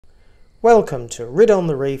Welcome to Rid on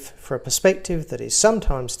the Reef for a perspective that is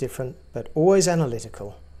sometimes different but always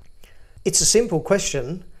analytical. It's a simple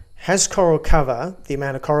question: has coral cover, the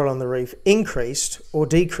amount of coral on the reef, increased or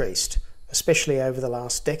decreased, especially over the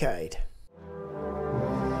last decade?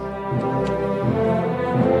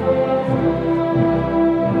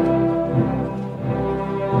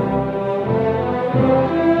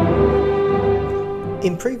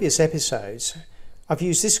 In previous episodes, I've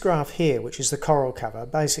used this graph here, which is the coral cover,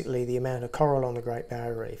 basically the amount of coral on the Great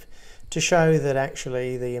Barrier Reef, to show that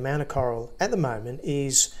actually the amount of coral at the moment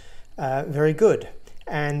is very good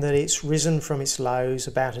and that it's risen from its lows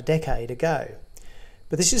about a decade ago.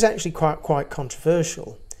 But this is actually quite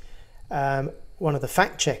controversial. One of the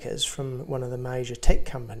fact checkers from one of the major tech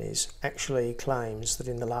companies actually claims that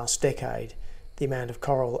in the last decade the amount of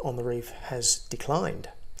coral on the reef has declined.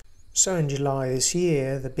 So in July this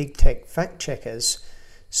year, the big tech fact checkers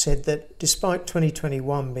said that despite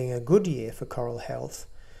 2021 being a good year for coral health,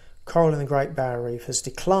 coral in the Great Barrier Reef has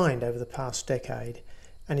declined over the past decade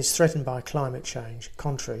and is threatened by climate change,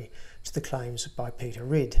 contrary to the claims by Peter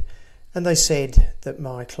Ridd. And they said that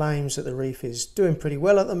my claims that the reef is doing pretty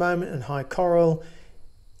well at the moment and high coral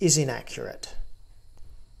is inaccurate.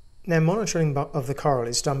 Now, monitoring of the coral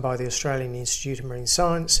is done by the Australian Institute of Marine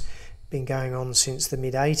Science, been going on since the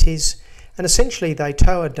mid-80s, and essentially they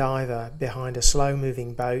tow a diver behind a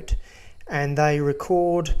slow-moving boat and they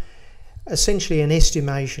record essentially an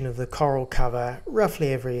estimation of the coral cover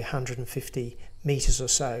roughly every 150 metres or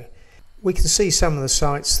so. We can see some of the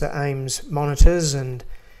sites that AIMS monitors, and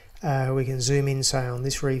we can zoom in, say, on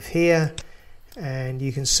this reef here, and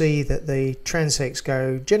you can see that the transects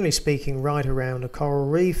go, generally speaking, right around a coral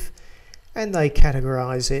reef, and they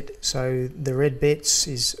categorise it. So the red bits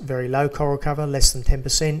is very low coral cover, less than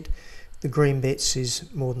 10%. The green bits is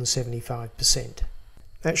more than 75%.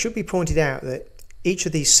 Now, it should be pointed out that each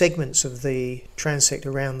of these segments of the transect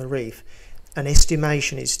around the reef, an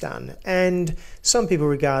estimation is done, and some people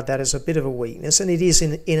regard that as a bit of a weakness, and it is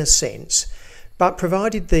in a sense. But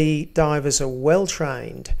provided the divers are well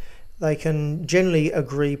trained, they can generally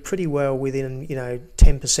agree pretty well within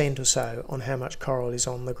 10% or so on how much coral is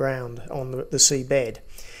on the ground, on the seabed.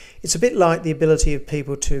 It's a bit like the ability of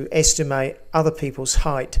people to estimate other people's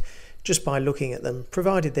height just by looking at them,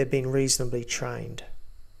 provided they've been reasonably trained.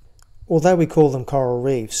 Although we call them coral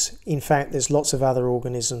reefs, in fact there's lots of other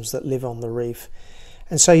organisms that live on the reef,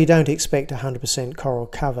 and so you don't expect 100% coral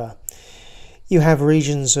cover. You have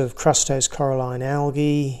regions of crustose coralline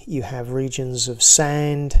algae, you have regions of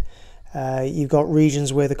sand, you've got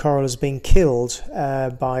regions where the coral has been killed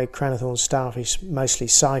by crown-of-thorns starfish, mostly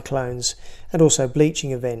cyclones, and also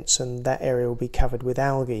bleaching events, and that area will be covered with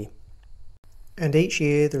algae. And each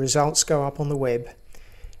year the results go up on the web,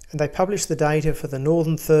 and they publish the data for the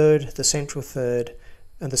northern third, the central third,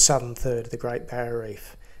 and the southern third of the Great Barrier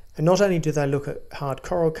Reef. And not only do they look at hard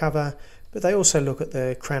coral cover, but they also look at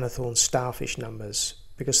the crown-of-thorns starfish numbers,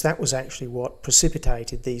 because that was actually what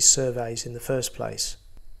precipitated these surveys in the first place.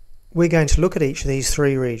 We're going to look at each of these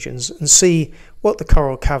three regions and see what the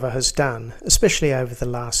coral cover has done, especially over the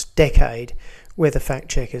last decade, where the fact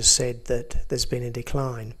checkers said that there's been a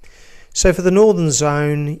decline. So for the northern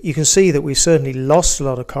zone, you can see that we've certainly lost a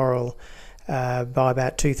lot of coral by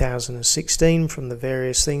about 2016 from the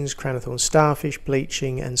various things, crown-of-thorns starfish,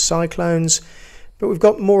 bleaching and cyclones, but we've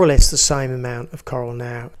got more or less the same amount of coral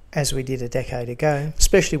now as we did a decade ago,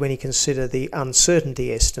 especially when you consider the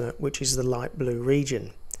uncertainty estimate, which is the light blue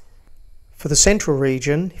region. For the central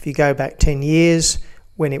region, if you go back 10 years,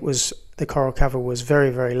 when the coral cover was very,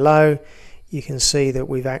 very low, you can see that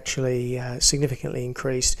we've actually significantly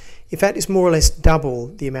increased. In fact, it's more or less double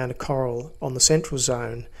the amount of coral on the central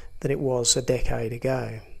zone than it was a decade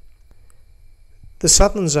ago. The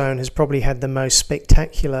southern zone has probably had the most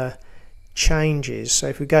spectacular changes. So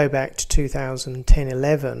if we go back to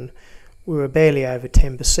 2010-11, we were barely over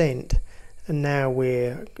 10%, and now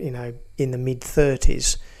we're in the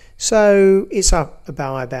mid-30s. So it's up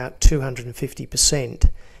by about 250%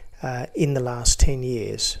 in the last 10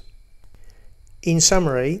 years. In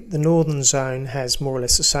summary, the northern zone has more or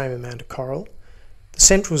less the same amount of coral, the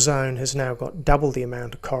central zone has now got double the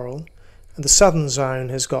amount of coral, and the southern zone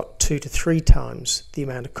has got 2 to 3 times the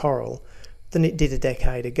amount of coral than it did a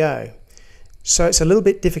decade ago. So it's a little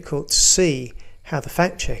bit difficult to see how the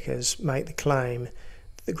fact checkers make the claim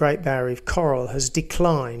that the Great Barrier Reef coral has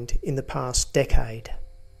declined in the past decade.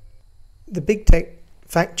 The big tech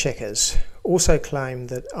fact checkers also claim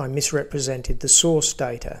that I misrepresented the source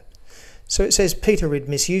data. So it says Peter Ridd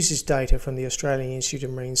misuses data from the Australian Institute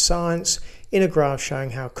of Marine Science in a graph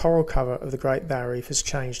showing how coral cover of the Great Barrier Reef has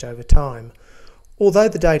changed over time. Although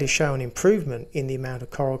the data show an improvement in the amount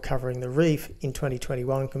of coral covering the reef in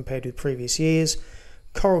 2021 compared with previous years,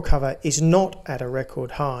 coral cover is not at a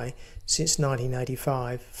record high since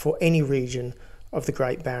 1985 for any region of the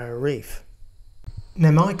Great Barrier Reef.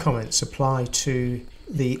 Now, my comments apply to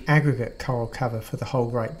the aggregate coral cover for the whole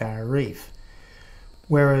Great Barrier Reef,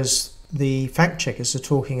 whereas the fact checkers are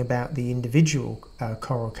talking about the individual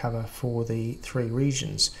coral cover for the three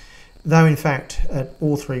regions. Though in fact at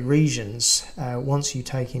all three regions, once you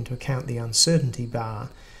take into account the uncertainty bar,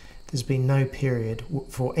 there's been no period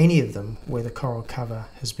for any of them where the coral cover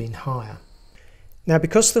has been higher. Now,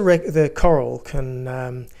 because the coral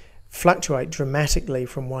can fluctuate dramatically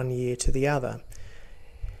from one year to the other,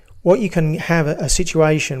 what you can have a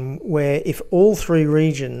situation where if all three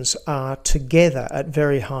regions are together at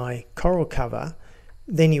very high coral cover,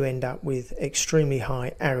 then you end up with extremely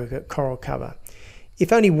high aggregate coral cover.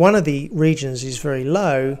 If only one of the regions is very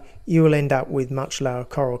low, you will end up with much lower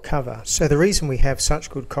coral cover. So the reason we have such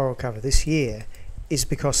good coral cover this year is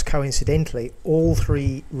because coincidentally all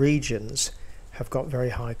three regions have got very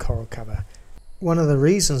high coral cover. One of the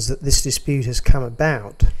reasons that this dispute has come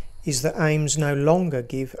about is that AIMS no longer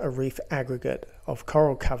give a reef aggregate of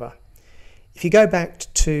coral cover. If you go back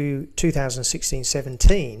to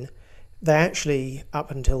 2016-17, they actually, up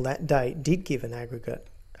until that date, did give an aggregate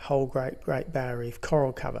whole Great Barrier Reef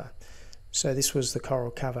coral cover. So this was the coral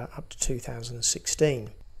cover up to 2016.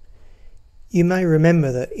 You may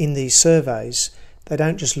remember that in these surveys, they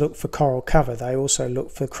don't just look for coral cover, they also look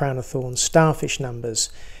for crown of thorns starfish numbers.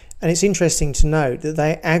 And it's interesting to note that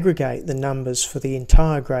they aggregate the numbers for the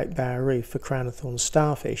entire Great Barrier Reef for crown of thorns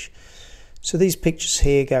starfish. So these pictures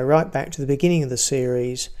here go right back to the beginning of the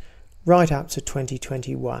series, right up to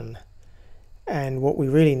 2021. And what we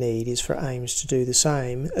really need is for AIMS to do the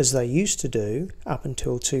same as they used to do up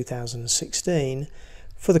until 2016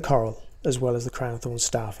 for the coral as well as the crown of thorns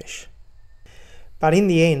starfish. But in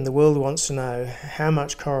the end, the world wants to know how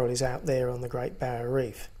much coral is out there on the Great Barrier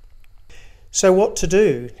Reef. So what to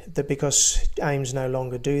do? Because AIMS no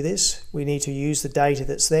longer do this, we need to use the data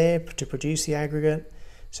that's there to produce the aggregate.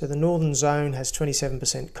 So the northern zone has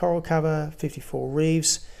 27% coral cover, 54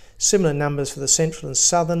 reefs, similar numbers for the central and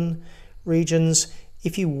southern regions.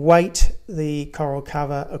 If you weight the coral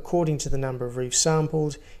cover according to the number of reefs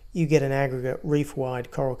sampled, you get an aggregate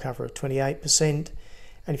reef-wide coral cover of 28%,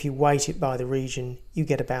 and if you weight it by the region, you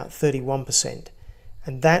get about 31%.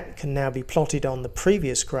 And that can now be plotted on the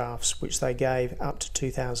previous graphs which they gave up to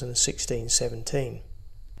 2016-17.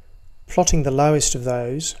 Plotting the lowest of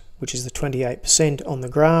those, which is the 28% on the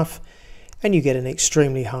graph, and you get an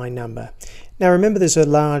extremely high number. Now remember, there's a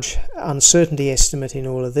large uncertainty estimate in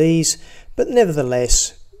all of these, but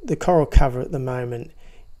nevertheless the coral cover at the moment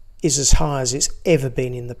is as high as it's ever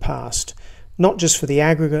been in the past, not just for the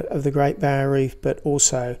aggregate of the Great Barrier Reef but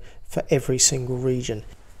also for every single region.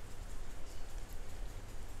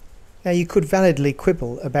 Now you could validly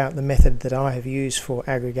quibble about the method that I have used for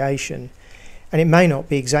aggregation, and it may not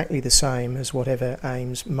be exactly the same as whatever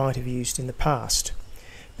AIMS might have used in the past.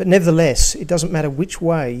 But nevertheless, it doesn't matter which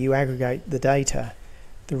way you aggregate the data,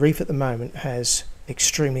 the reef at the moment has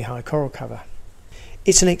extremely high coral cover.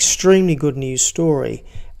 It's an extremely good news story,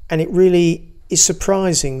 and it really is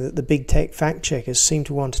surprising that the big tech fact checkers seem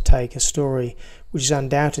to want to take a story which is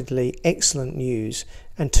undoubtedly excellent news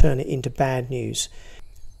and turn it into bad news.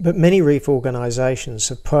 But many reef organisations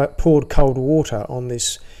have poured cold water on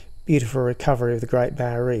this beautiful recovery of the Great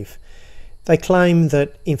Barrier Reef. They claim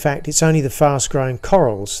that, in fact, it's only the fast-growing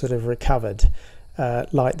corals that have recovered,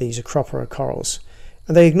 like these acropora corals.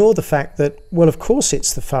 And they ignore the fact that, well, of course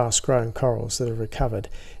it's the fast-growing corals that have recovered.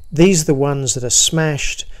 These are the ones that are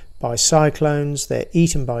smashed by cyclones, they're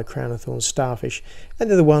eaten by crown of thorns starfish, and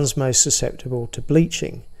they're the ones most susceptible to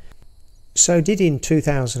bleaching. So did in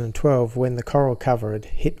 2012, when the coral cover had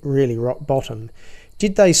hit really rock bottom,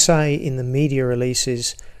 did they say in the media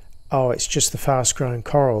releases, oh, it's just the fast-growing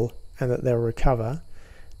coral and that they'll recover?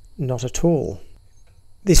 Not at all.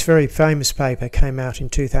 This very famous paper came out in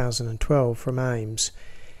 2012 from AIMS,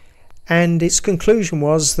 and its conclusion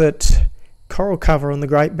was that coral cover on the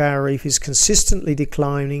Great Barrier Reef is consistently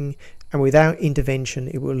declining, and without intervention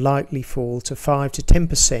it will likely fall to 5 to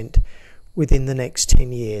 10% within the next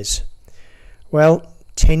 10 years. Well,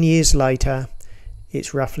 10 years later,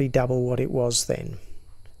 it's roughly double what it was then.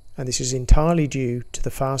 And this is entirely due to the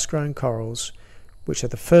fast-growing corals, which are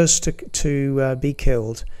the first to be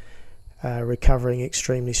killed, recovering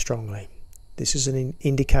extremely strongly. This is an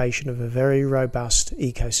indication of a very robust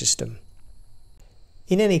ecosystem.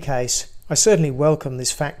 In any case, I certainly welcome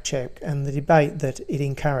this fact check and the debate that it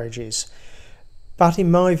encourages. But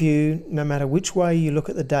in my view, no matter which way you look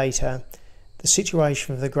at the data the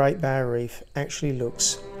situation for the Great Barrier Reef actually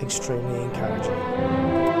looks extremely encouraging.